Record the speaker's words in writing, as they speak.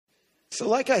So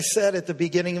like I said at the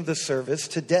beginning of the service,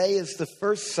 today is the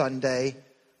first Sunday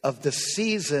of the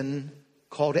season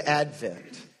called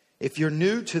Advent. If you're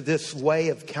new to this way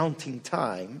of counting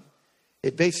time,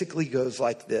 it basically goes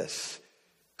like this.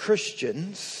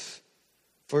 Christians,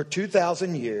 for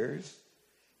 2,000 years,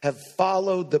 have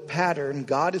followed the pattern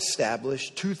God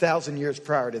established 2,000 years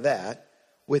prior to that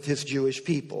with his Jewish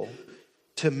people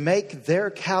to make their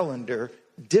calendar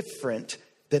different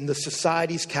than the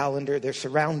society's calendar they're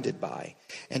surrounded by.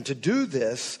 And to do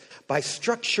this by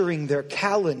structuring their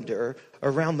calendar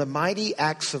around the mighty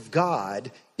acts of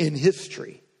God in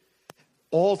history.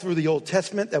 All through the Old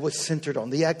Testament, that was centered on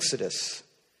the Exodus.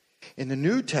 In the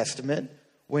New Testament,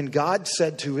 when God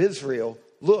said to Israel,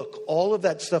 look, all of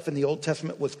that stuff in the Old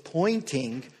Testament was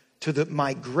pointing to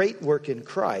my great work in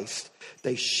Christ,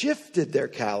 they shifted their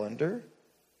calendar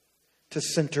to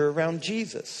center around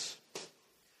Jesus.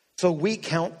 So we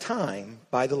count time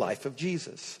by the life of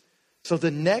Jesus. So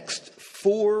the next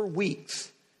 4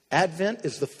 weeks, Advent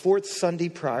is the fourth Sunday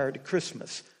prior to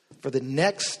Christmas. For the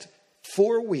next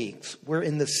 4 weeks, we're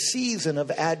in the season of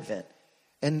Advent.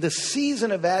 And the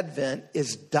season of Advent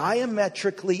is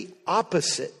diametrically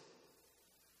opposite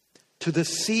to the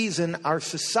season our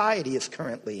society is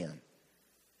currently in.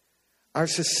 Our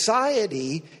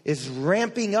society is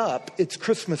ramping up its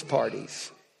Christmas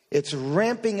parties. It's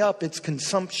ramping up its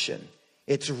consumption.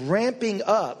 It's ramping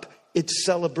up its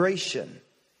celebration.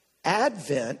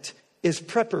 Advent is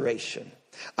preparation.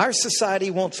 Our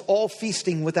society wants all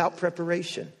feasting without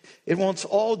preparation. It wants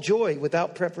all joy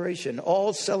without preparation,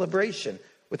 all celebration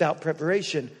without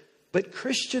preparation. But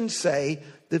Christians say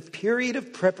the period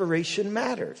of preparation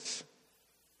matters.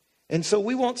 And so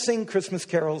we won't sing Christmas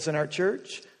carols in our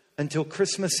church until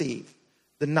Christmas Eve,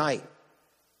 the night.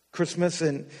 Christmas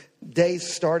and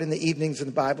days start in the evenings in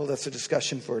the Bible. That's a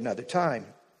discussion for another time.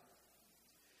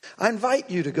 I invite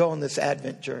you to go on this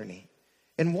Advent journey.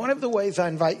 And one of the ways I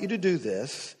invite you to do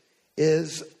this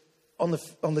is on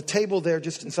the table there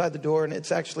just inside the door, and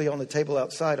it's actually on the table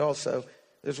outside also.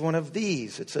 There's one of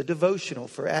these. It's a devotional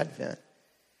for Advent.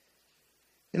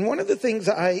 And one of the things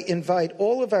I invite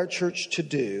all of our church to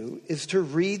do is to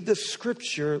read the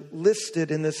scripture listed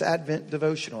in this Advent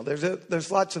devotional.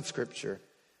 There's lots of scripture.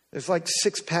 There's like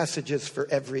 6 passages for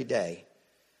every day.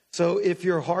 So if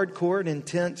you're hardcore and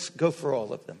intense, go for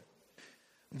all of them.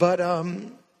 But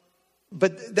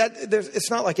it's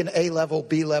not like an A level,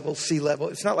 B level, C level.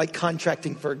 It's not like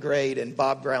contracting for a grade in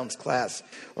Bob Brown's class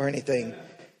or anything.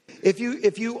 If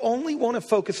you only want to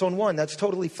focus on one, that's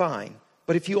totally fine.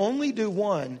 But if you only do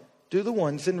one, do the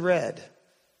ones in red.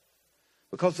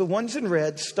 Because the ones in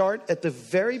red start at the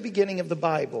very beginning of the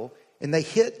Bible and they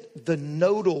hit the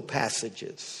nodal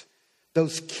passages.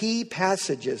 Those key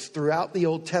passages throughout the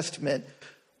Old Testament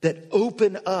that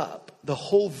open up the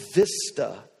whole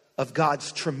vista of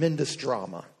God's tremendous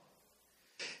drama.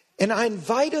 And I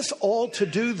invite us all to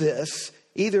do this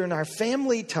either in our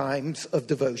family times of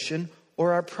devotion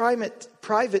or our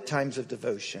private times of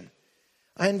devotion.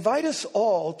 I invite us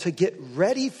all to get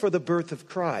ready for the birth of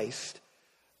Christ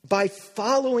by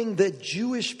following the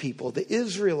Jewish people, the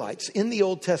Israelites in the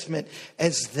Old Testament,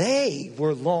 as they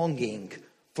were longing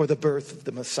for the birth of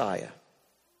the Messiah.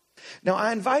 Now,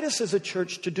 I invite us as a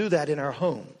church to do that in our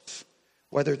homes,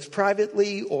 whether it's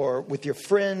privately or with your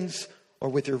friends or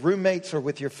with your roommates or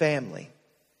with your family.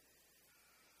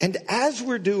 And as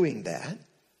we're doing that,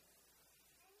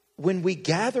 when we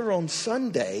gather on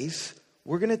Sundays,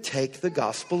 we're going to take the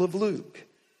Gospel of Luke.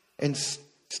 And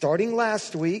starting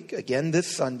last week, again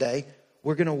this Sunday,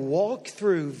 we're going to walk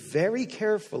through very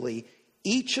carefully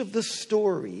each of the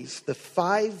stories, the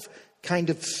 5 kind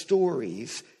of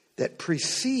stories that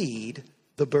precede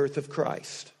the birth of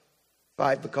Christ.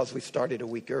 5 because we started a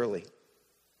week early.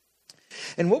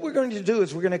 And what we're going to do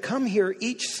is we're going to come here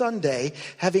each Sunday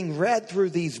having read through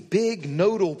these big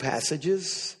nodal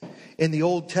passages in the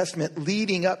Old Testament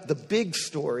leading up the big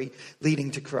story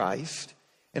leading to Christ.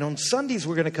 And on Sundays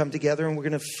we're going to come together and we're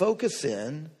going to focus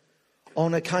in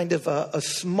on a kind of a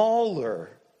smaller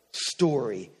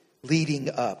story leading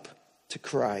up to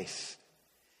Christ.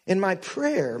 And my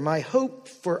prayer, my hope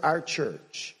for our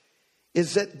church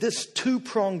is that this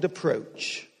 2-pronged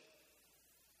approach,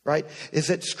 right, is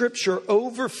that Scripture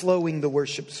overflowing the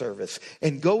worship service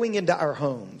and going into our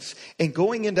homes and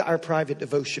going into our private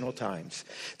devotional times.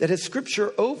 That as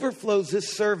Scripture overflows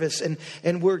this service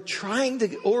and we're trying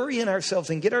to orient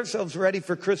ourselves and get ourselves ready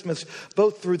for Christmas,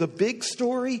 both through the big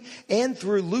story and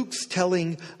through Luke's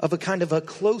telling of a kind of a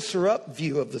closer up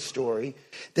view of the story,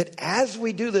 that as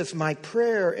we do this, my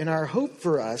prayer and our hope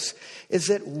for us is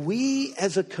that we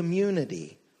as a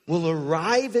community will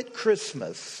arrive at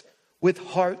Christmas with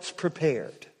hearts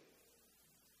prepared.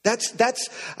 That's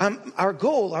our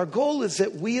goal. Our goal is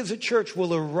that we as a church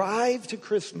will arrive to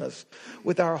Christmas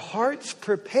with our hearts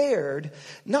prepared,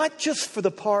 not just for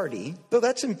the party, though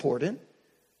that's important.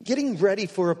 Getting ready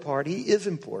for a party is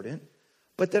important.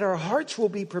 But that our hearts will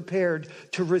be prepared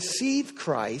to receive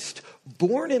Christ,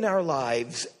 born in our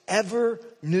lives, ever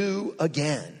new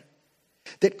again.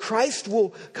 That Christ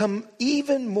will come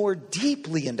even more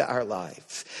deeply into our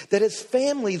lives. That as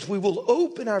families, we will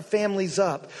open our families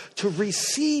up to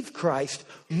receive Christ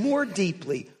more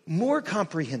deeply, more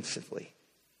comprehensively.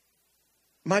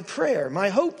 My prayer, my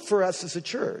hope for us as a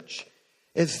church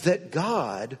is that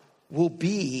God will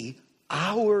be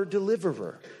our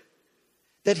deliverer.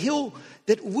 That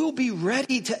we'll be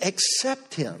ready to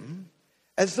accept him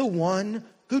as the one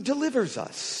who delivers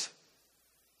us.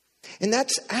 And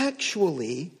that's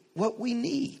actually what we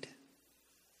need.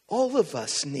 All of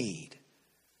us need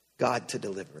God to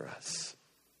deliver us.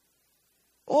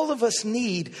 All of us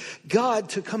need God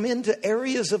to come into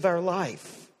areas of our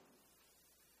life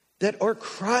that are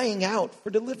crying out for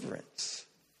deliverance.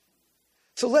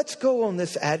 So let's go on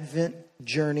this Advent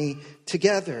journey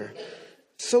together.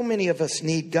 So many of us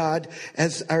need God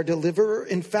as our deliverer.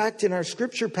 In fact, in our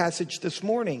scripture passage this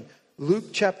morning, Luke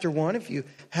chapter 1, if you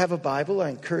have a Bible, I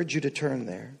encourage you to turn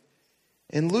there.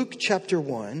 In Luke chapter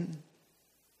 1,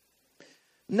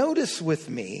 notice with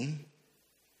me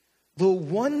the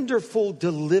wonderful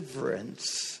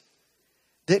deliverance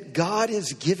that God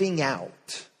is giving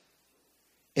out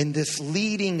in this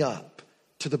leading up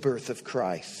to the birth of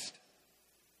Christ.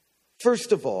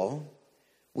 First of all,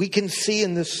 we can see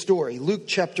in this story, Luke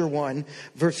chapter 1,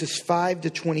 verses 5 to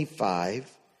 25,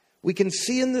 we can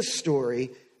see in this story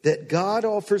that God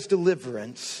offers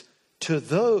deliverance to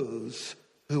those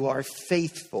who are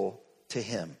faithful to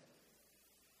him.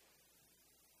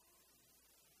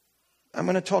 I'm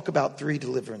going to talk about 3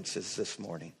 deliverances this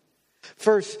morning.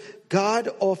 First, God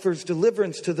offers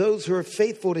deliverance to those who are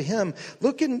faithful to him.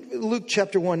 Look in Luke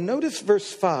chapter 1. Notice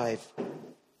verse 5.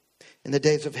 In the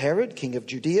days of Herod, king of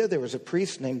Judea, there was a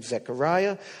priest named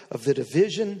Zechariah of the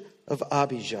division of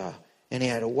Abijah. And he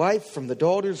had a wife from the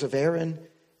daughters of Aaron,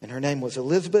 and her name was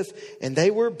Elizabeth. And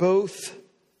they were both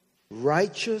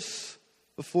righteous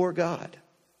before God,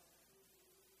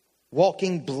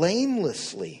 walking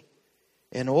blamelessly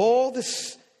in all the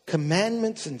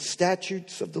commandments and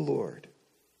statutes of the Lord.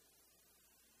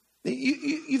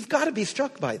 You've got to be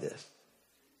struck by this.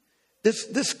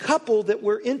 This couple that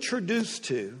we're introduced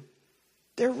to,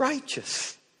 they're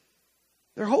righteous.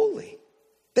 They're holy.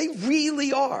 They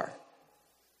really are.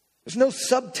 There's no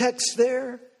subtext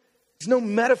there. There's no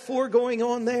metaphor going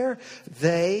on there.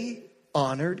 They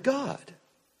honored God.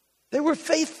 They were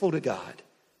faithful to God,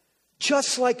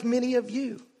 just like many of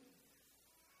you.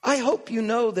 I hope you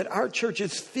know that our church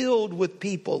is filled with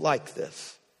people like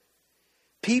this.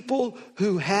 People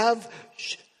who have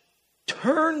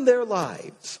turned their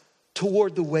lives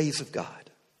toward the ways of God.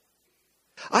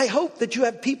 I hope that you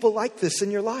have people like this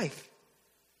in your life.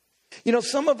 You know,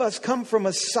 some of us come from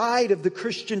a side of the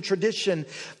Christian tradition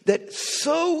that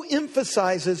so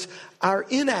emphasizes our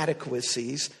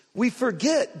inadequacies, we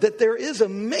forget that there is a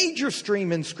major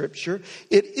stream in Scripture.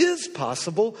 It is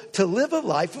possible to live a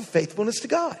life of faithfulness to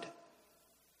God.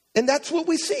 And that's what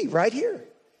we see right here.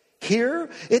 Here,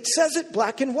 it says it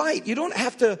black and white. You don't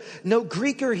have to know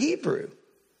Greek or Hebrew.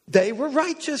 They were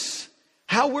righteous.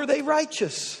 How were they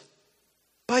righteous?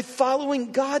 By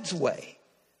following God's way,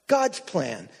 God's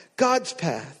plan, God's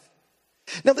path.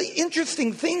 Now, the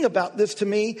interesting thing about this to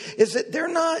me is that they're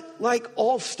not like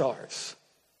all-stars.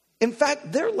 In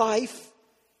fact, their life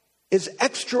is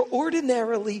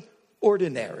extraordinarily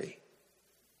ordinary.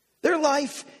 Their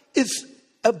life is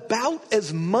about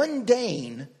as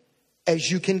mundane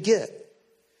as you can get.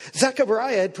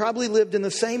 Zechariah had probably lived in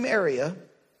the same area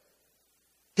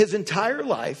his entire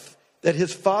life that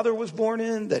his father was born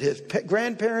in, that his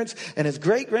grandparents and his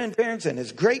great-grandparents and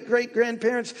his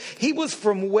great-great-grandparents. He was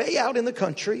from way out in the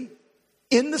country,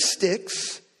 in the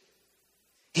sticks.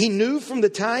 He knew from the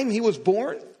time he was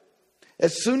born,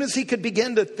 as soon as he could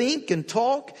begin to think and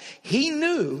talk, he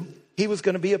knew he was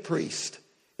going to be a priest.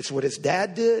 It's what his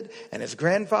dad did and his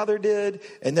grandfather did,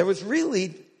 and there was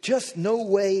really just no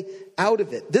way out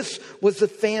of it. This was the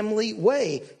family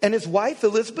way. And his wife,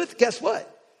 Elizabeth, guess what?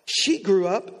 She grew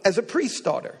up as a priest's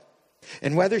daughter.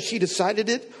 And whether she decided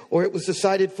it or it was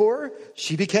decided for her,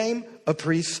 she became a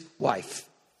priest's wife.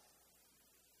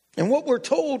 And what we're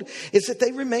told is that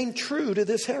they remain true to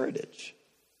this heritage.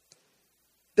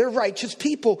 They're righteous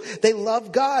people. They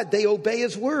love God. They obey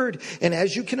his word. And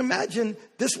as you can imagine,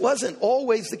 this wasn't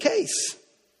always the case,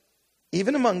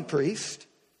 even among priests.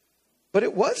 But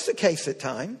it was the case at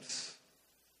times.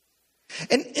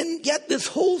 And yet this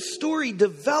whole story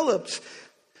develops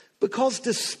because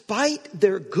despite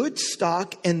their good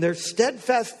stock and their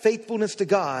steadfast faithfulness to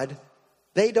God,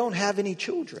 they don't have any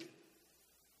children.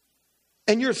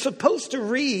 And you're supposed to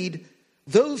read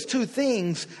those two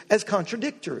things as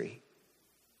contradictory.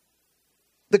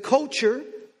 The culture,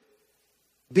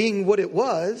 being what it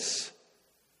was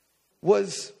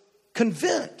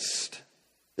convinced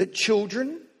that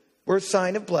children were a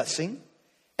sign of blessing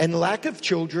and lack of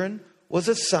children was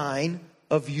a sign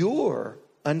of your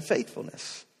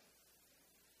unfaithfulness.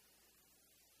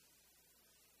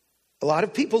 A lot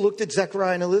of people looked at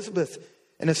Zechariah and Elizabeth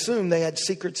and assumed they had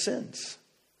secret sins,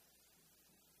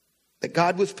 that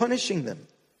God was punishing them.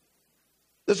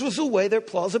 This was the way their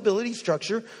plausibility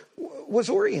structure was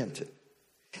oriented.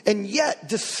 And yet,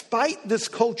 despite this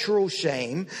cultural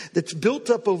shame that's built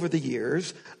up over the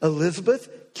years,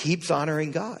 Elizabeth keeps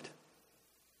honoring God.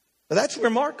 Now, that's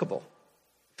remarkable.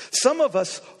 Some of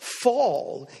us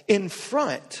fall in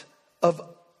front of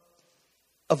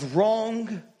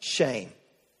wrong shame.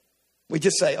 We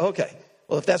just say, okay,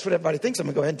 well, if that's what everybody thinks, I'm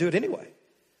going to go ahead and do it anyway.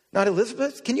 Not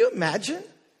Elizabeth. Can you imagine?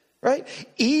 Right?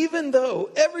 Even though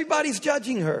everybody's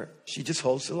judging her, she just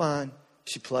holds the line.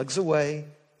 She plugs away.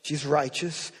 She's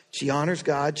righteous. She honors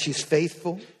God. She's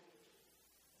faithful.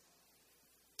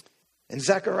 And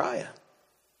Zechariah.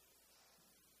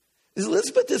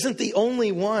 Elizabeth isn't the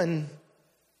only one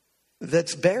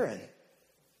that's barren.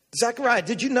 Zechariah,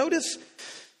 did you notice?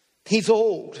 He's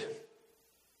old.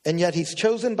 And yet he's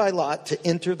chosen by Lot to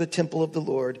enter the temple of the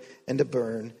Lord and to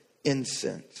burn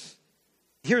incense.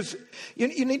 You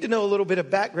need to know a little bit of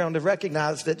background to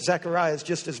recognize that Zechariah is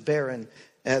just as barren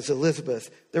as Elizabeth.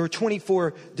 There were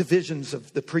 24 divisions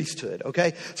of the priesthood,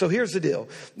 okay? So here's the deal.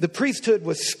 The priesthood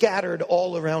was scattered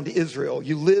all around Israel.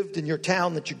 You lived in your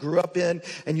town that you grew up in,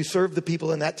 and you served the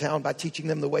people in that town by teaching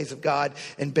them the ways of God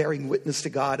and bearing witness to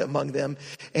God among them.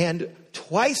 And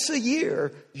twice a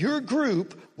year, your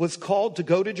group was called to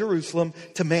go to Jerusalem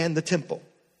to man the temple.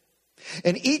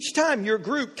 And each time your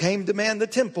group came to man the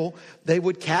temple, they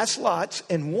would cast lots,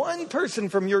 and one person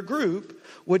from your group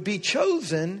would be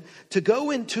chosen to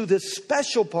go into this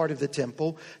special part of the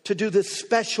temple to do this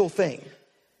special thing.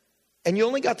 And you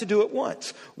only got to do it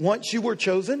once. Once you were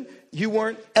chosen, you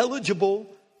weren't eligible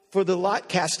for the lot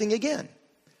casting again.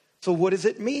 So what does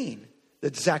it mean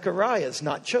that Zechariah is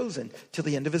not chosen till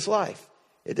the end of his life?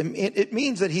 It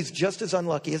means that he's just as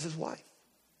unlucky as his wife.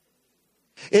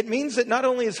 It means that not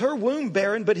only is her womb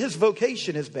barren, but his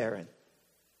vocation is barren.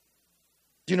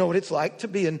 Do you know what it's like to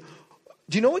be in?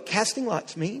 Do you know what casting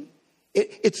lots mean?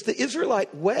 It's the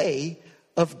Israelite way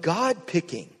of God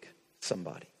picking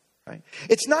somebody, right?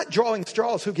 It's not drawing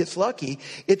straws who gets lucky.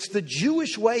 It's the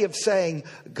Jewish way of saying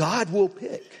God will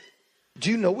pick.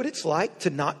 Do you know what it's like to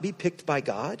not be picked by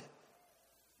God?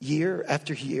 Year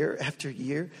after year after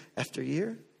year after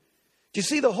year. Do you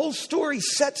see, the whole story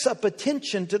sets up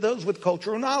attention to those with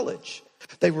cultural knowledge.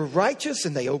 They were righteous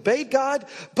and they obeyed God,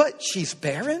 but she's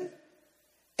barren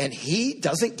and he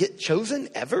doesn't get chosen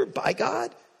ever by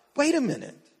God? Wait a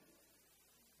minute.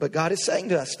 But God is saying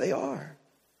to us, they are.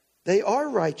 They are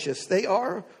righteous. They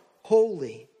are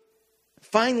holy.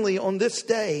 Finally, on this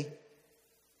day,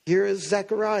 here is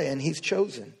Zechariah and he's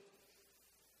chosen.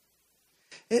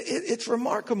 It's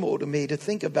remarkable to me to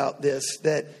think about this,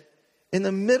 that in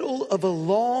the middle of a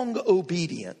long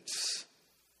obedience,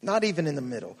 not even in the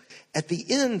middle, at the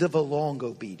end of a long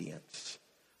obedience,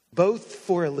 both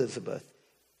for Elizabeth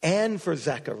and for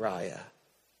Zechariah,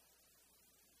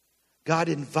 God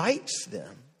invites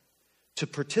them to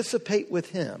participate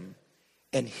with him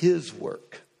and his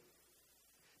work.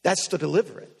 That's the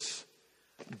deliverance.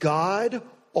 God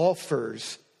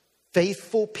offers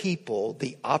faithful people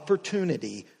the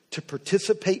opportunity to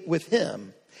participate with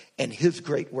him and his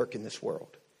great work in this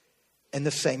world. And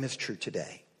the same is true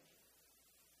today.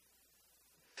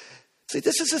 See,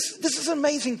 this is an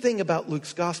amazing thing about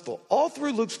Luke's gospel. All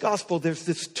through Luke's gospel, there's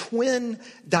this twin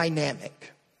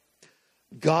dynamic.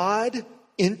 God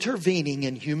intervening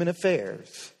in human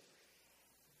affairs,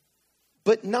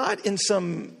 but not in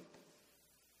some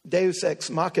Deus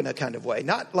ex machina kind of way.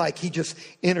 Not like he just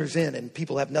enters in and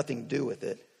people have nothing to do with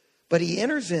it. But he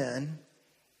enters in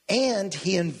and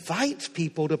he invites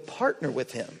people to partner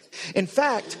with him. In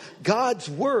fact, God's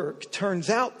work turns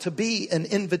out to be an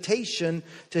invitation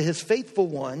to his faithful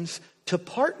ones to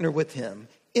partner with him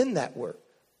in that work.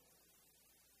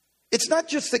 It's not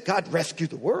just that God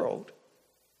rescued the world.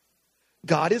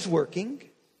 God is working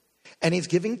and he's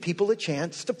giving people a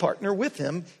chance to partner with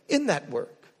him in that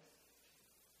work.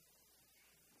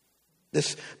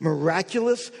 This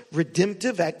miraculous,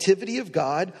 redemptive activity of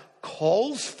God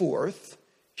calls forth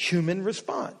human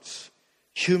response.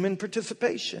 human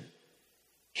participation,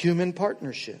 human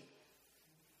partnership.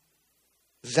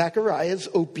 Zechariah's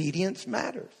obedience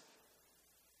matters.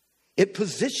 It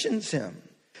positions him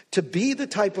to be the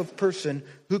type of person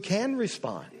who can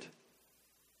respond.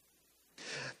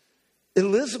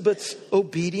 Elizabeth's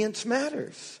obedience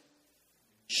matters.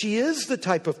 She is the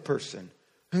type of person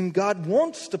whom God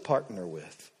wants to partner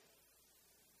with.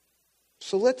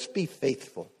 So let's be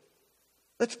faithful.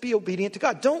 Let's be obedient to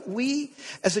God. Don't we,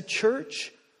 as a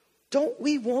church, don't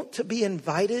we want to be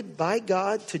invited by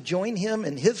God to join him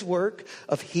in his work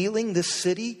of healing this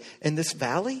city and this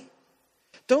valley?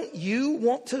 Don't you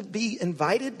want to be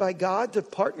invited by God to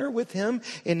partner with him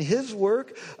in his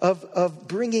work of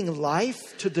bringing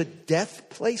life to the death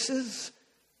places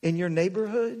in your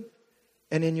neighborhood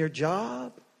and in your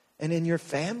job and in your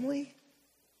family?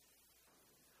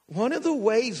 One of the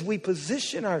ways we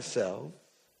position ourselves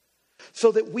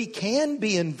so that we can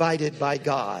be invited by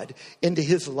God into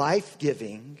his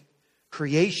life-giving,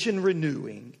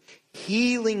 creation-renewing,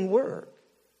 healing work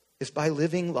is by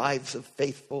living lives of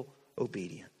faithful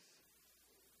obedience.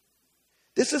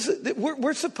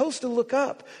 We're supposed to look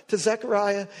up to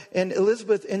Zechariah and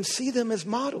Elizabeth and see them as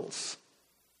models.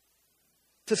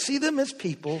 To see them as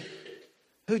people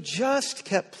who just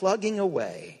kept plugging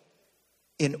away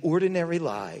in ordinary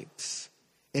lives,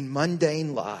 in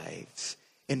mundane lives,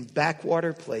 in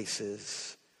backwater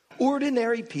places.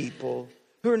 Ordinary people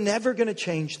who are never going to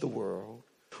change the world.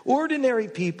 Ordinary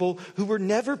people who were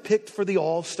never picked for the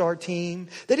all-star team.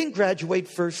 They didn't graduate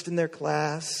first in their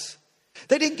class.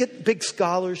 They didn't get big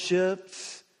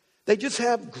scholarships. They just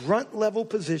have grunt-level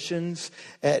positions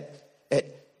at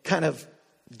kind of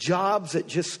jobs that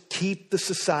just keep the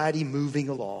society moving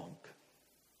along.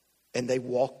 And they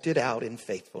walked it out in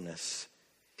faithfulness.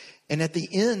 And at the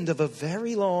end of a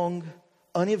very long,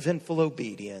 uneventful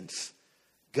obedience,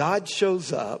 God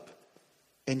shows up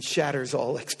and shatters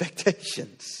all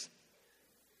expectations.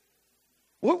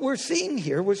 What we're seeing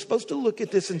here, we're supposed to look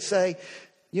at this and say,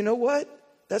 you know what?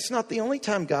 That's not the only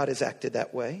time God has acted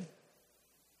that way.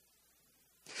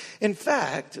 In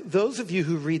fact, those of you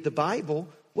who read the Bible,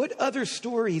 what other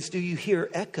stories do you hear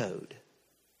echoed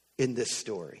in this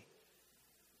story?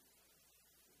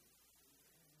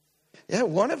 Yeah,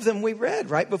 one of them we read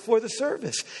right before the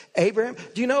service. Abraham,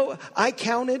 do you know, I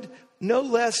counted no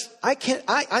less,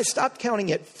 I stopped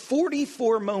counting at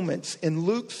 44 moments in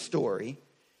Luke's story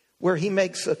where he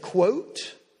makes a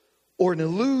quote or an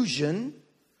allusion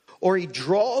or he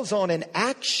draws on an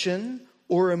action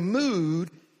or a mood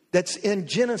that's in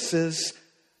Genesis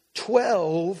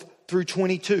 12 through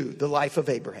 22, the life of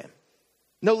Abraham.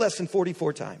 No less than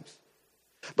 44 times.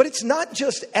 But it's not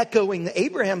just echoing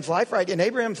Abraham's life, right? In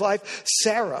Abraham's life,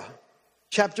 Sarah,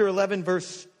 chapter 11,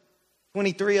 verse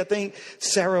 23, I think,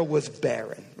 Sarah was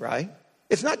barren, right?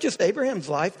 It's not just Abraham's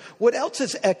life. What else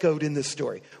is echoed in this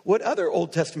story? What other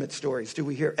Old Testament stories do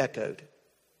we hear echoed?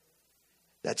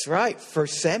 That's right, 1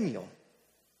 Samuel.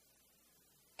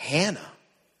 Hannah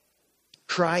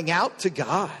crying out to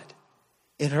God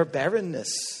in her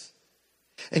barrenness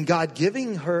and God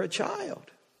giving her a child.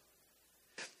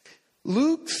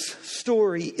 Luke's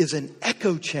story is an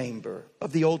echo chamber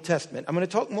of the Old Testament. I'm going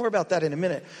to talk more about that in a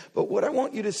minute. But what I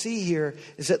want you to see here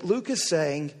is that Luke is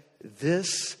saying,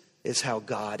 this is how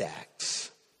God acts.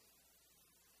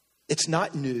 It's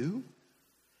not new.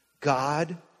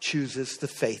 God chooses the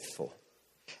faithful.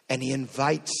 And he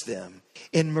invites them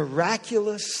in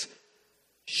miraculous,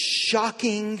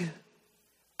 shocking,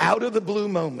 out of the blue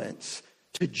moments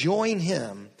to join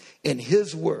him in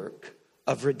his work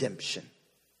of redemption.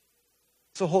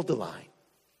 So hold the line.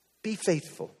 Be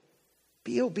faithful.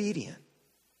 Be obedient.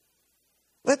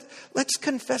 Let's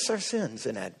confess our sins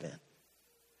in Advent.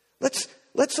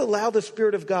 Let's allow the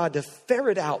Spirit of God to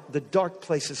ferret out the dark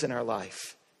places in our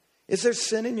life. Is there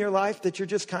sin in your life that you're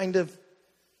just kind of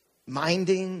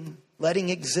minding, letting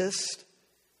exist?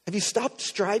 Have you stopped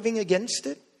striving against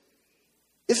it?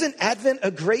 Isn't Advent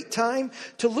a great time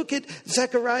to look at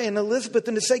Zechariah and Elizabeth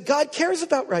and to say, God cares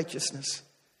about righteousness.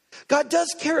 God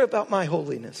does care about my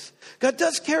holiness. God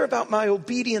does care about my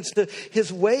obedience to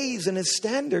his ways and his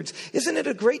standards. Isn't it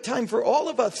a great time for all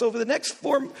of us over the next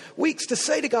 4 weeks to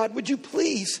say to God, would you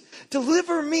please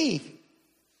deliver me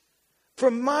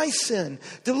from my sin?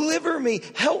 Deliver me.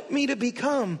 Help me to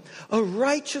become a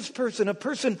righteous person, a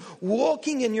person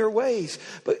walking in your ways.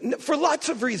 But for lots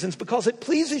of reasons, because it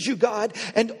pleases you, God,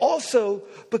 and also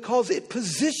because it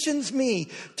positions me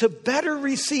to better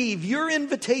receive your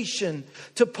invitation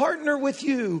to partner with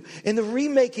you in the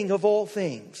remaking of all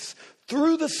things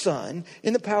through the Son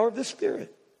in the power of the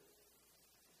Spirit.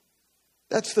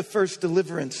 That's the first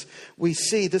deliverance we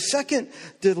see. The second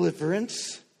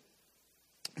deliverance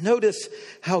Notice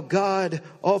how God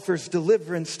offers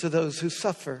deliverance to those who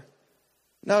suffer,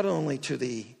 not only to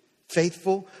the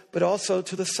faithful, but also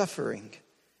to the suffering.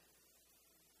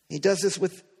 He does this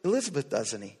with Elizabeth,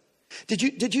 doesn't he?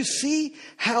 Did you see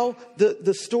how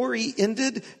the story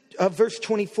ended? Verse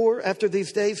 24, after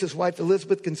these days, his wife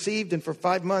Elizabeth conceived, and for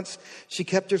 5 months she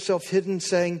kept herself hidden,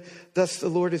 saying, "Thus the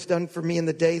Lord has done for me in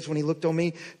the days when he looked on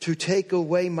me to take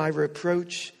away my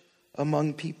reproach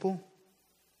among people."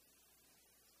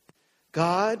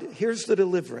 God, here's the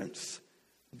deliverance.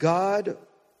 God,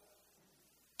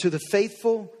 to the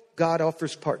faithful, God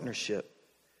offers partnership.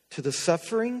 To the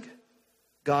suffering,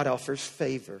 God offers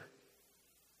favor.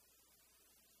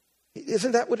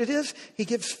 Isn't that what it is? He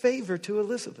gives favor to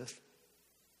Elizabeth.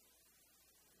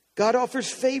 God offers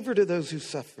favor to those who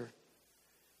suffer.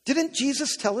 Didn't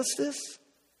Jesus tell us this?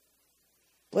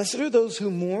 Blessed are those who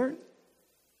mourn.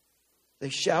 They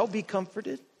shall be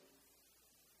comforted.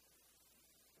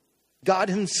 God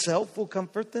himself will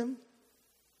comfort them.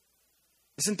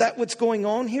 Isn't that what's going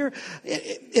on here?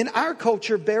 In our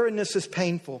culture, barrenness is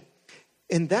painful.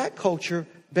 In that culture,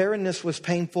 barrenness was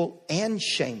painful and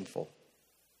shameful.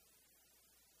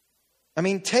 I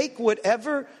mean, take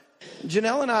whatever.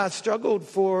 Janelle and I struggled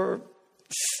for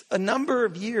a number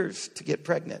of years to get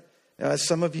pregnant. Now, as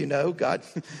some of you know, God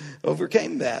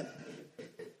overcame that.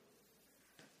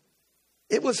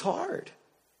 It was hard.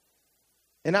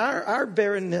 And our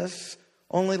barrenness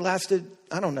only lasted,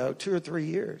 2 or 3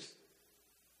 years.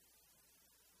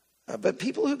 But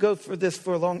people who go through this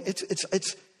for a long,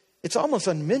 it's almost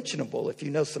unmentionable if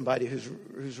you know somebody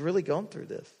who's really gone through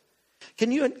this.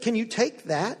 Can you take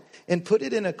that and put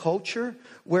it in a culture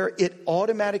where it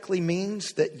automatically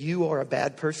means that you are a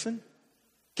bad person?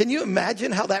 Can you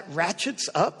imagine how that ratchets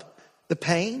up the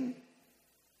pain?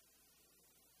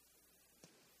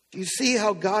 Do you see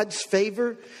how God's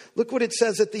favor? Look what it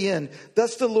says at the end.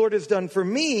 "Thus the Lord has done for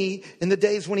me in the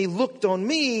days when he looked on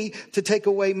me to take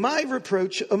away my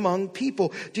reproach among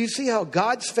people." Do you see how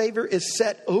God's favor is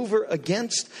set over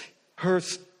against her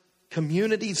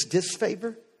community's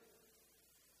disfavor?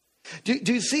 Do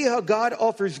you see how God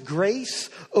offers grace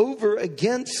over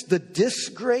against the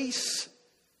disgrace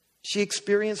she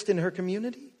experienced in her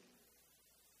community?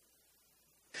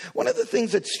 One of the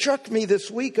things that struck me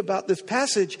this week about this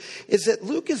passage is that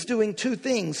Luke is doing two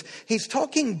things. He's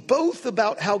talking both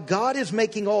about how God is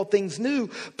making all things new,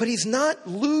 but he's not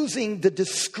losing the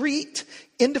discrete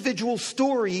individual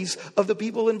stories of the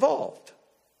people involved.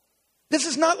 This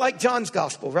is not like John's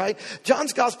gospel, right?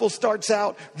 John's gospel starts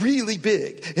out really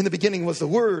big. In the beginning was the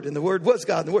Word, and the Word was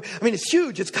God. And the Word, it's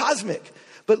huge, it's cosmic.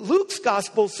 But Luke's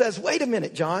gospel says, wait a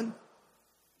minute, John.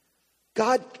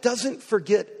 God doesn't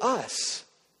forget us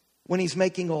when he's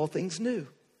making all things new.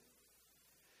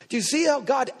 Do you see how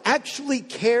God actually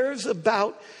cares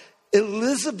about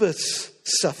Elizabeth's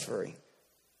suffering?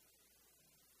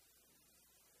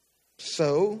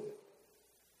 So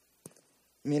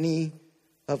many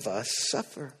of us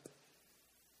suffer.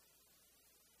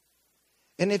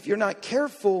 And if you're not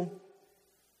careful,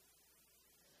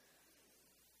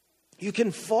 you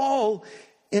can fall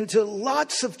into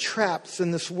lots of traps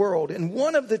in this world. And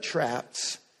one of the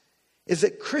traps is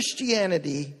that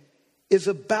Christianity is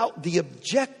about the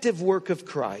objective work of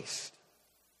Christ.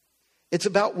 It's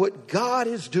about what God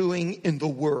is doing in the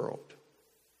world.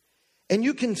 And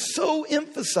you can so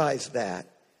emphasize that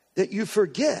you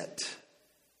forget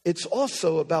it's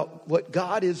also about what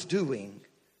God is doing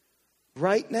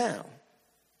right now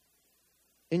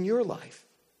in your life,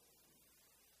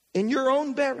 in your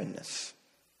own barrenness.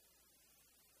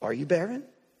 Are you barren?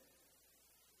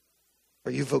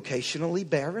 Are you vocationally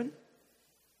barren?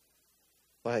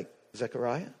 Like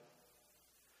Zechariah?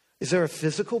 Is there a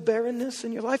physical barrenness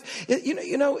in your life?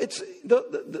 It's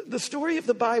the story of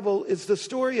the Bible is the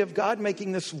story of God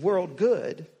making this world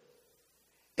good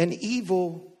and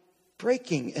evil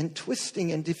breaking and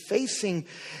twisting and defacing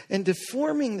and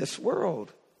deforming this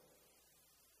world.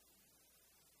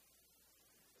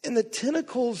 And the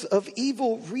tentacles of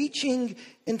evil reaching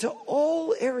into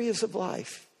all areas of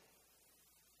life.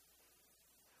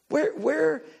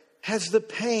 Where has the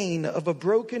pain of a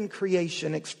broken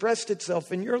creation expressed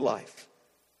itself in your life?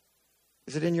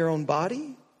 Is it in your own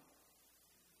body?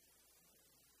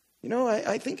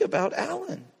 I think about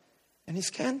Alan and his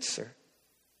cancer.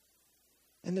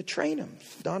 And the Trainhams,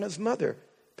 Donna's mother,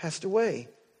 passed away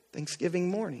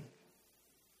Thanksgiving morning.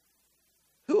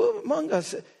 Who among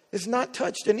us is not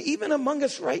touched? And even among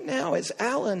us right now is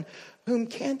Alan, whom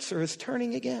cancer is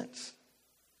turning against.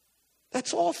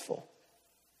 That's awful.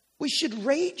 We should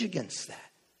rage against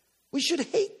that. We should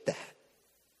hate that.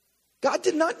 God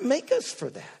did not make us for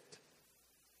that.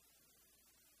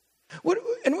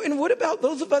 And what about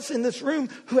those of us in this room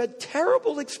who had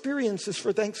terrible experiences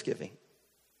for Thanksgiving?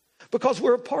 Because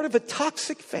we're a part of a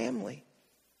toxic family.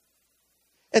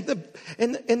 And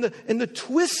the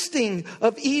twisting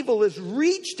of evil has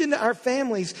reached into our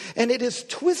families, and it is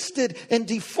twisted and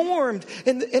deformed.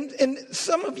 And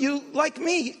some of you, like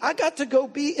me, I got to go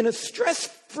be in a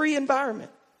stress-free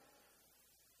environment.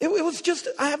 It was just,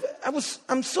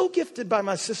 I'm so gifted by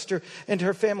my sister and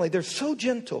her family. They're so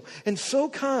gentle and so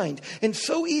kind and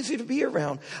so easy to be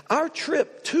around. Our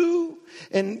trip to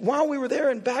and while we were there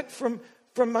and back from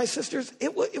my sisters,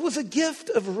 it was a gift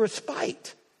of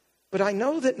respite. But I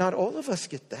know that not all of us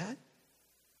get that.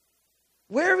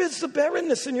 Where is the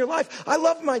barrenness in your life? I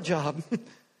love my job. I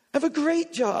have a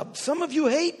great job. Some of you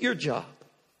hate your job.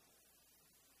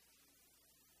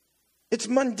 It's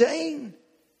mundane.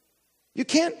 You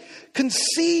can't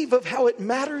conceive of how it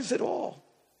matters at all.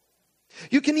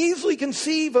 You can easily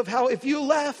conceive of how if you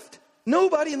left,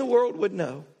 nobody in the world would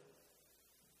know.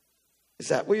 Is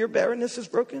that where your barrenness is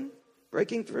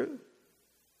breaking through?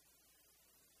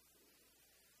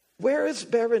 Where is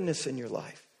barrenness in your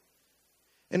life?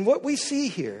 And what we see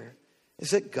here is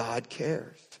that God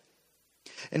cares.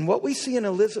 And what we see in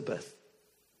Elizabeth,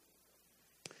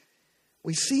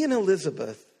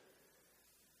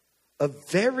 a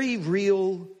very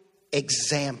real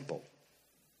example.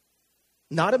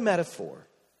 Not a metaphor,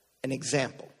 an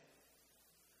example.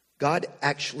 God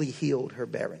actually healed her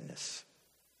barrenness.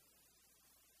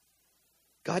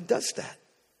 God does that.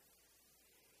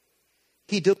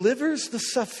 He delivers the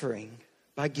suffering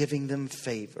by giving them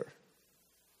favor.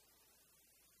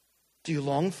 Do you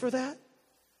long for that?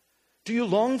 Do you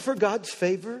long for God's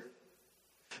favor?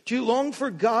 Do you long for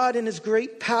God and His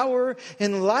great power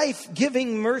and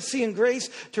life-giving mercy and grace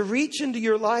to reach into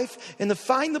your life and to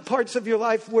find the parts of your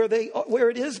life where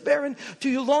it is barren? Do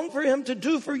you long for Him to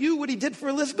do for you what He did for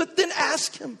Elizabeth? Then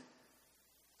ask Him.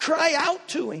 Cry out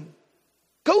to Him.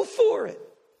 Go for it.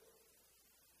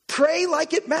 Pray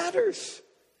like it matters.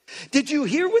 Did you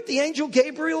hear what the angel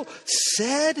Gabriel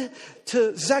said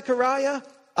to Zechariah?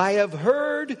 I have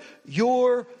heard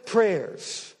your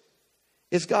prayers.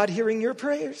 Is God hearing your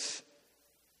prayers?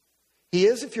 He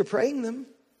is if you're praying them.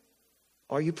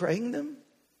 Are you praying them?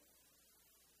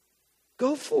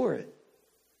 Go for it.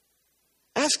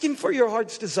 Ask Him for your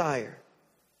heart's desire.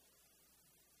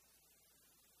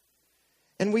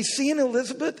 And we see in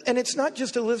Elizabeth, and it's not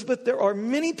just Elizabeth, there are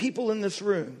many people in this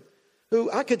room who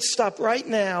I could stop right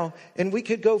now and we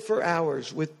could go for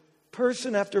hours with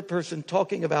person after person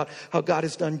talking about how God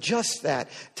has done just that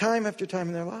time after time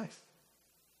in their life.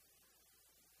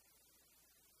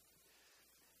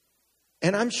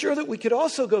 And I'm sure that we could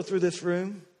also go through this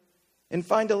room and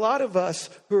find a lot of us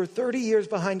who are 30 years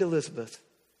behind Elizabeth,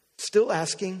 still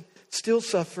asking, still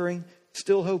suffering,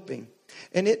 still hoping.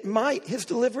 And His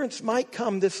deliverance might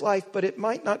come this life, but it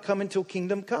might not come until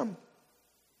kingdom come.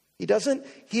 He doesn't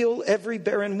heal every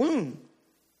barren womb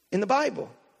in the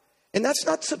Bible. And that's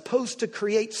not supposed to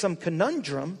create some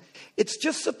conundrum. It's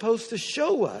just supposed to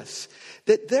show us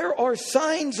that there are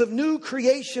signs of new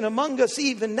creation among us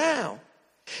even now.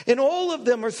 And all of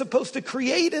them are supposed to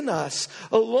create in us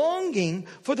a longing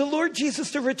for the Lord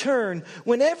Jesus to return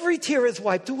when every tear is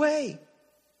wiped away.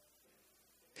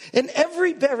 And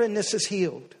every barrenness is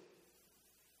healed.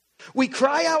 We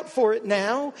cry out for it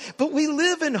now, but we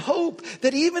live in hope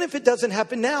that even if it doesn't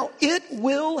happen now, it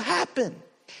will happen.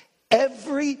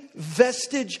 Every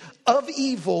vestige of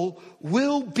evil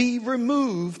will be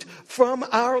removed from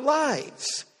our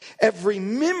lives. Every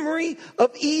memory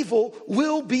of evil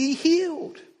will be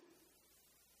healed.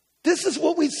 This is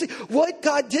what we see. What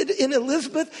God did in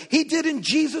Elizabeth, He did in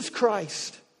Jesus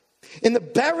Christ. In the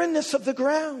barrenness of the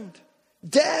ground.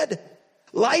 Dead,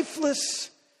 lifeless,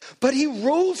 but He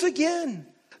rose again,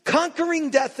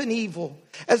 conquering death and evil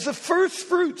as the first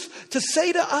fruits to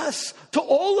say to us, to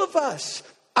all of us,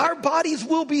 our bodies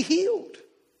will be healed.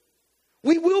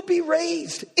 We will be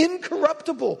raised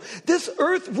incorruptible. This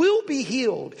earth will be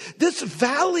healed. This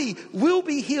valley will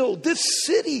be healed. This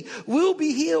city will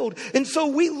be healed. And so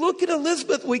we look at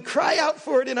Elizabeth, we cry out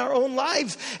for it in our own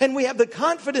lives, and we have the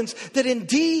confidence that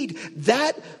indeed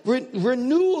that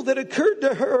renewal that occurred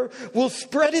to her will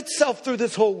spread itself through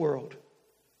this whole world.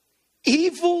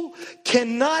 Evil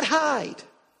cannot hide.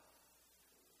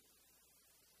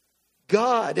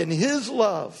 God and His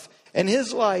love and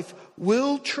His life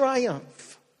will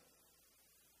triumph.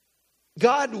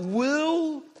 God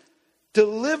will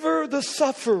deliver the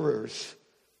sufferers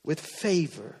with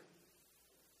favor.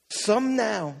 Some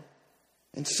now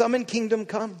and some in kingdom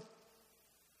come.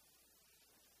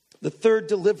 The third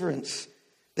deliverance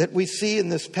that we see in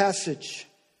this passage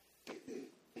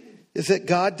is that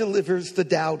God delivers the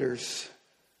doubters.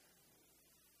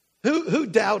 Who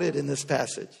doubted in this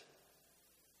passage?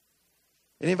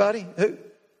 Anybody? Who?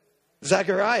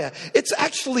 Zechariah. It's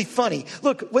actually funny.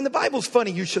 Look, when the Bible's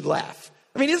funny, you should laugh.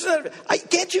 I mean,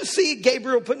 can't you see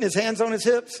Gabriel putting his hands on his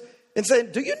hips and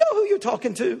saying, do you know who you're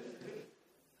talking to?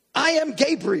 I am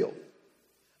Gabriel.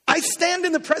 I stand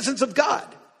in the presence of God.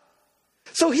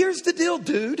 So here's the deal,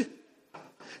 dude.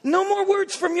 No more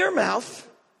words from your mouth.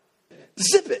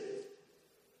 Zip it.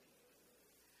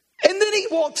 And then he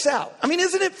walks out. I mean,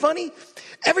 isn't it funny?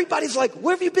 Everybody's like,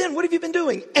 where have you been? What have you been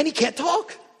doing? And he can't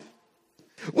talk.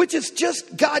 Which is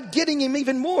just God getting him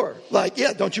even more. Like,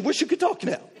 yeah, don't you wish you could talk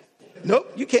now?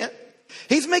 Nope, you can't.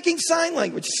 He's making sign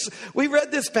language. We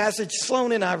read this passage.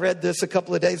 Sloan and I read this a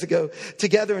couple of days ago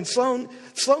together. And Sloan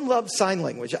loves sign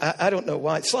language. I don't know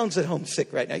why. Sloan's at home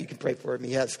sick right now. You can pray for him.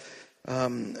 He has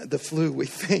the flu, we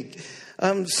think.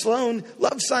 Sloan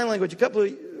loves sign language. A couple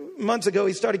of months ago,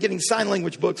 he started getting sign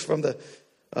language books from the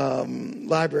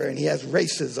library. And he has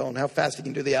races on how fast he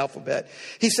can do the alphabet.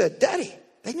 He said, Daddy,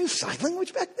 they knew sign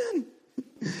language back then?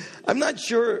 I'm not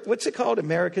sure. What's it called?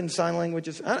 American Sign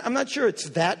Languages. I'm not sure it's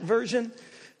that version,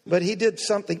 but he did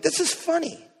something. This is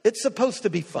funny. It's supposed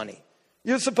to be funny.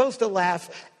 You're supposed to laugh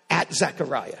at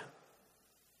Zechariah.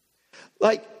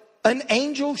 Like an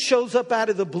angel shows up out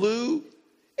of the blue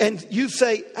and you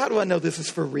say, how do I know this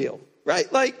is for real?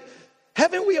 Right? Like,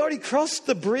 haven't we already crossed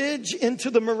the bridge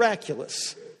into the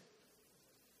miraculous?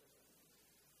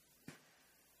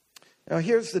 Now,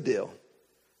 here's the deal.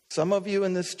 Some of you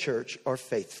in this church are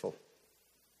faithful.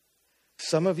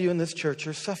 Some of you in this church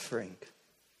are suffering.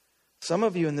 Some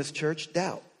of you in this church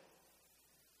doubt.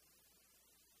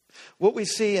 What we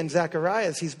see in Zechariah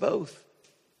is he's both.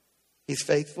 He's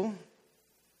faithful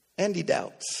and he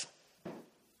doubts.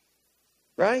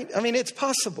 Right? I mean, it's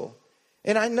possible.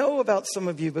 And I know about some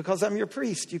of you because I'm your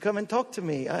priest. You come and talk to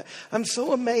me. I'm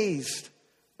so amazed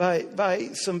by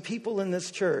some people in this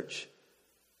church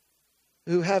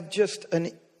who have just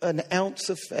an ounce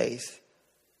of faith,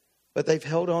 but they've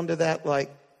held on to that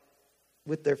like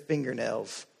with their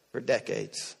fingernails for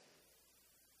decades.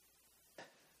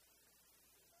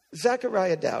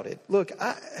 Zechariah doubted. Look,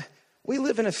 we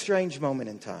live in a strange moment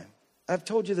in time. I've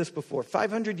told you this before.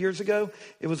 500 years ago,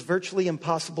 it was virtually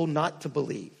impossible not to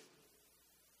believe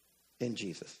in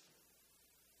Jesus.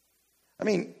 I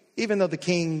mean, even though the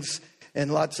kings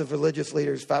and lots of religious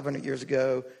leaders 500 years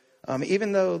ago,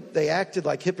 even though they acted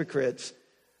like hypocrites,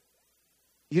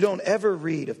 you don't ever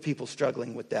read of people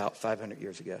struggling with doubt 500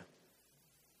 years ago.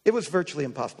 It was virtually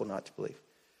impossible not to believe.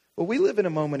 But we live in a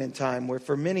moment in time where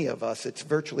for many of us, it's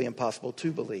virtually impossible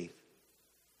to believe.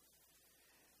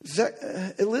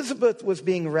 Elizabeth was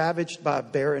being ravaged by a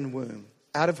barren womb,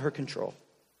 out of her control.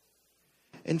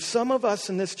 And some of us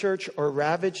in this church are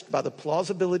ravaged by the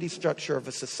plausibility structure of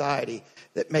a society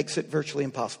that makes it virtually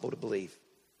impossible to believe.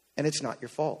 And it's not your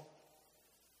fault.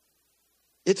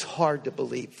 It's hard to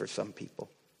believe for some people.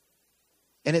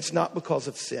 And it's not because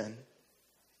of sin.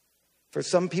 For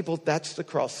some people, that's the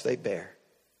cross they bear.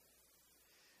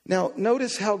 Now,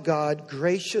 notice how God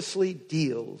graciously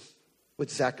deals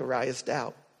with Zechariah's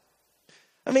doubt.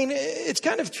 I mean, it's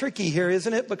kind of tricky here,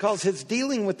 isn't it? Because his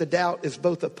dealing with the doubt is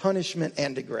both a punishment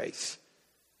and a grace.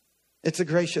 It's a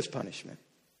gracious punishment.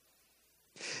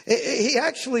 He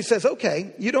actually says,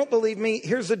 okay, you don't believe me.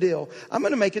 Here's the deal. I'm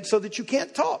going to make it so that you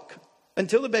can't talk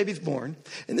until the baby's born.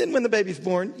 And then when the baby's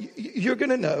born, you're going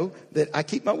to know that I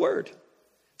keep my word.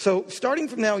 So starting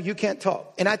from now, you can't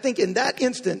talk. And I think in that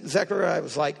instant, Zechariah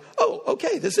was like, oh,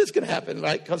 okay, this is going to happen,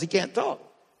 right? Because he can't talk.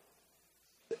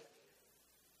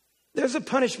 There's a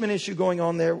punishment issue going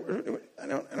on there. I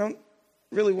don't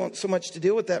really want so much to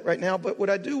deal with that right now. But what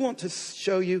I do want to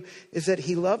show you is that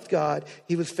he loved God.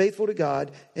 He was faithful to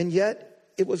God. And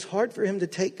yet it was hard for him to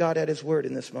take God at his word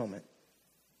in this moment.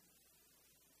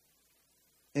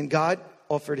 And God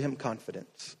offered him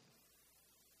confidence.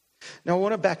 Now I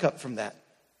want to back up from that.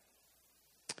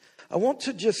 I want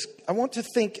to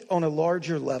think on a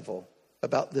larger level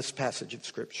about this passage of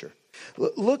Scripture.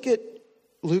 Look at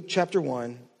Luke chapter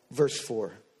 1, verse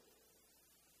 4.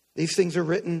 These things are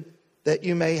written that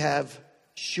you may have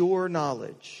sure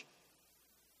knowledge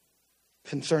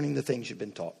concerning the things you've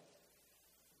been taught.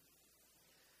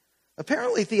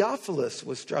 Apparently Theophilus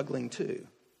was struggling too.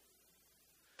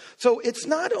 So it's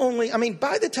not only,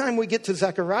 by the time we get to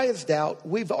Zechariah's doubt,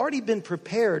 we've already been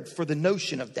prepared for the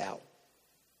notion of doubt.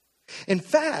 In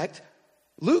fact,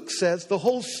 Luke says the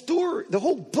whole story, the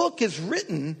whole book is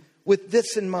written with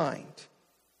this in mind.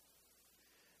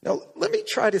 Now, let me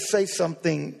try to say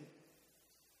something.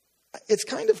 It's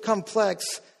kind of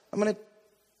complex.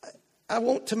 I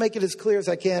want to make it as clear as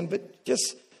I can, but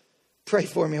just Pray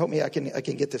for me. Help me. I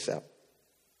can get this out.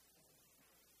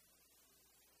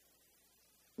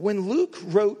 When Luke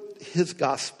wrote his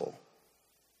gospel,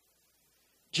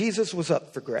 Jesus was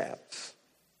up for grabs.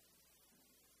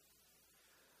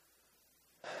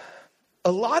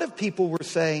 A lot of people were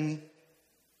saying,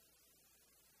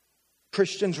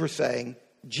 Christians were saying,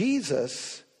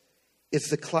 Jesus is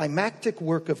the climactic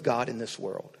work of God in this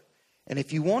world. And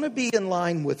if you want to be in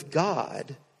line with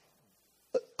God,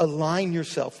 align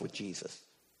yourself with Jesus.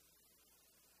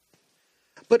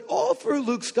 But all through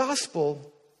Luke's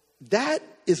gospel, that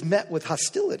is met with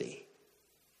hostility.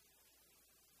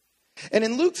 And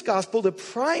in Luke's gospel, the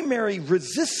primary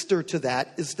resistor to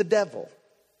that is the devil.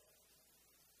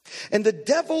 And the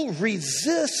devil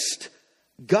resists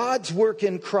God's work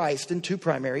in Christ in two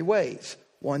primary ways.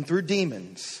 One, through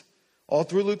demons. All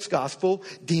through Luke's gospel,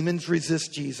 demons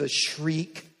resist Jesus,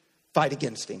 shriek, fight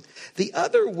against him. The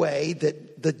other way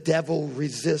that the devil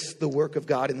resists the work of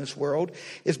God in this world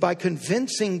is by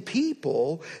convincing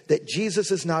people that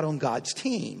Jesus is not on God's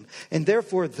team. And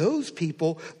therefore, those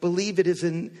people believe it is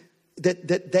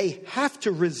that they have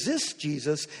to resist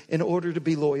Jesus in order to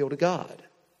be loyal to God.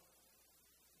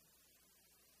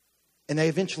 And they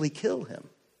eventually kill him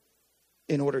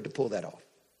in order to pull that off.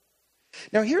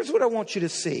 Now, here's what I want you to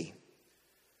see.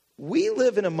 We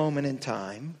live in a moment in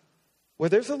time where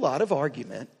there's a lot of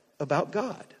argument about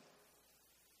God.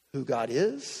 Who God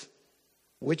is,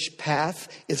 which path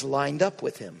is lined up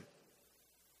with him.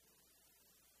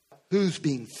 Who's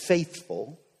being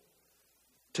faithful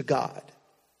to God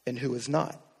and who is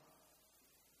not.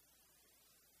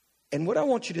 And what I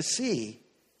want you to see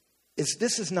is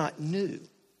this is not new.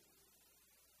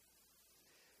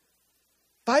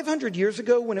 500 years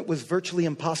ago, when it was virtually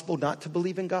impossible not to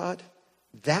believe in God,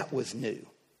 that was new.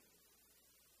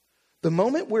 The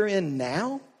moment we're in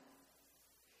now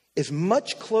is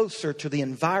much closer to the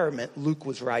environment Luke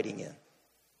was writing in.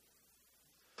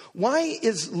 Why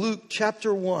is Luke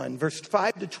chapter 1, verse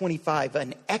 5 to 25,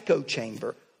 an echo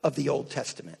chamber of the Old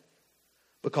Testament?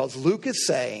 Because Luke is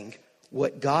saying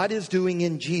what God is doing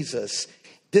in Jesus,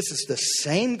 this is the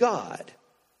same God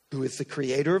who is the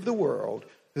creator of the world,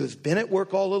 who's been at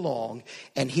work all along,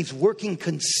 and he's working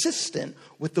consistent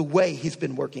with the way he's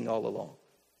been working all along.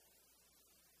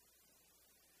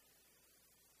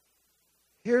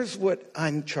 Here's what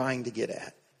I'm trying to get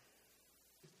at.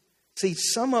 See,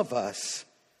 some of us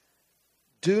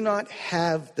do not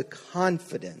have the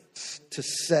confidence to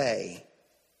say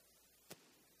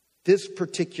this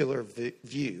particular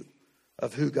view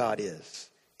of who God is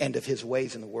and of his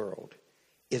ways in the world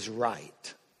is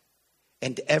right.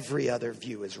 And every other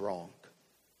view is wrong.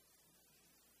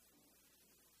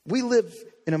 We live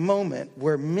in a moment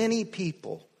where many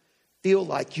people feel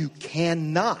like you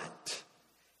cannot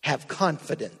have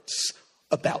confidence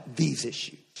about these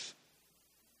issues.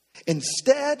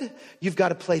 Instead, you've got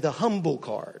to play the humble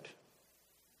card.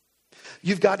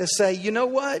 You've got to say, you know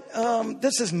what?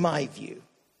 This is my view.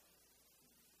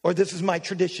 Or this is my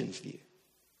tradition's view.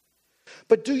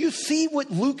 But do you see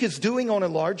what Luke is doing on a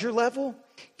larger level?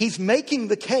 He's making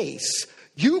the case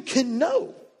you can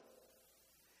know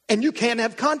and you can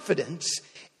have confidence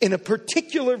in a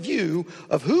particular view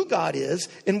of who God is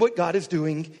and what God is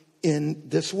doing in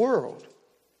this world.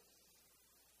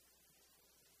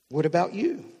 What about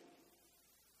you?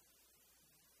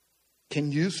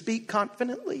 Can you speak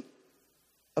confidently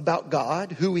about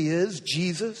God, who he is,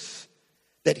 Jesus,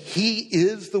 that he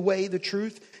is the way, the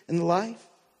truth, and the life?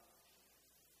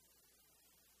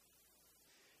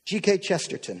 G.K.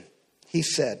 Chesterton, he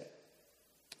said,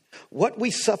 what we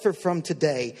suffer from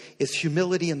today is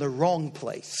humility in the wrong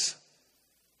place.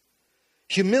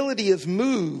 Humility is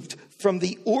moved from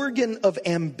the organ of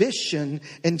ambition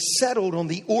and settled on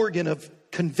the organ of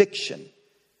conviction.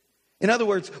 In other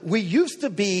words, we used to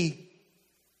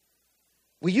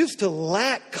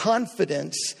lack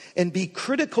confidence and be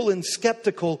critical and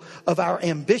skeptical of our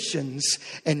ambitions,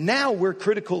 and now we're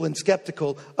critical and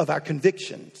skeptical of our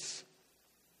convictions.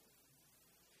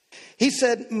 He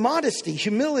said, modesty,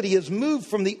 humility is moved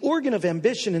from the organ of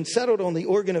ambition and settled on the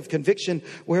organ of conviction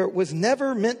where it was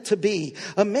never meant to be.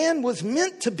 A man was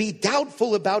meant to be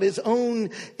doubtful about his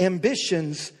own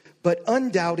ambitions, but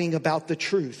undoubting about the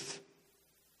truth.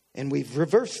 And we've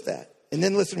reversed that. And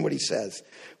then listen to what he says.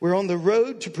 We're on the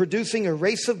road to producing a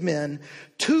race of men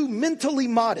too mentally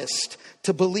modest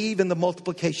to believe in the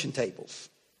multiplication tables.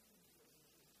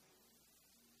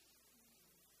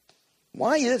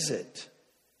 Why is it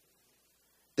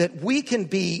that we can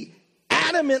be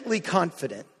adamantly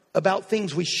confident about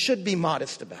things we should be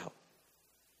modest about,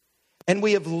 and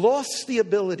we have lost the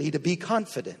ability to be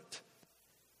confident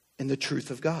in the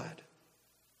truth of God?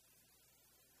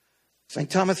 St.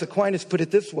 Thomas Aquinas put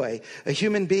it this way: a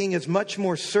human being is much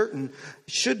more certain,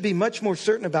 should be much more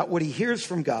certain about what he hears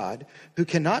from God, who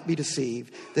cannot be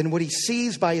deceived, than what he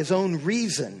sees by his own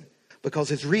reason, because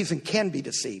his reason can be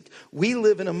deceived. We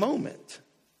live in a moment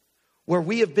where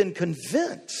we have been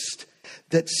convinced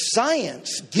that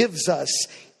science gives us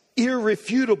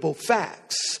irrefutable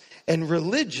facts and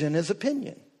religion is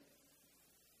opinion.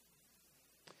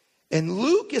 And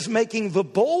Luke is making the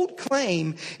bold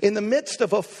claim in the midst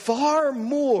of a far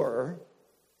more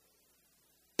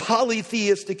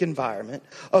polytheistic environment,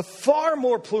 a far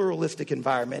more pluralistic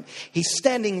environment. He's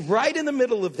standing right in the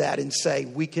middle of that and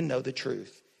saying, we can know the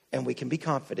truth and we can be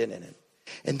confident in it.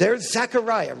 And there's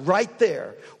Zechariah right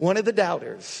there, one of the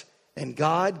doubters. And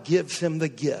God gives him the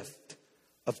gift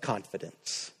of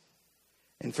confidence.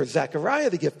 And for Zechariah,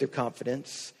 the gift of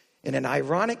confidence, in an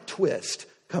ironic twist,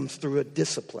 comes through a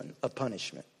discipline, a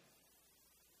punishment.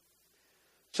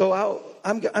 So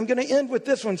I'm going to end with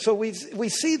this one. So we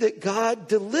see that God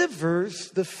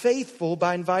delivers the faithful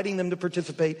by inviting them to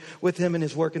participate with him in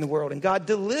his work in the world. And God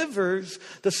delivers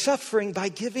the suffering by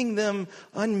giving them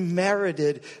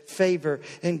unmerited favor.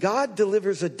 And God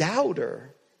delivers a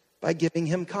doubter by giving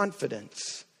him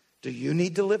confidence. Do you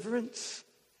need deliverance?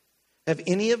 Have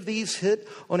any of these hit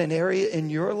on an area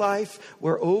in your life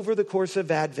where over the course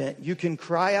of Advent you can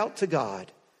cry out to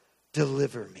God,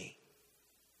 deliver me?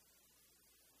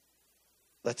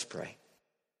 Let's pray.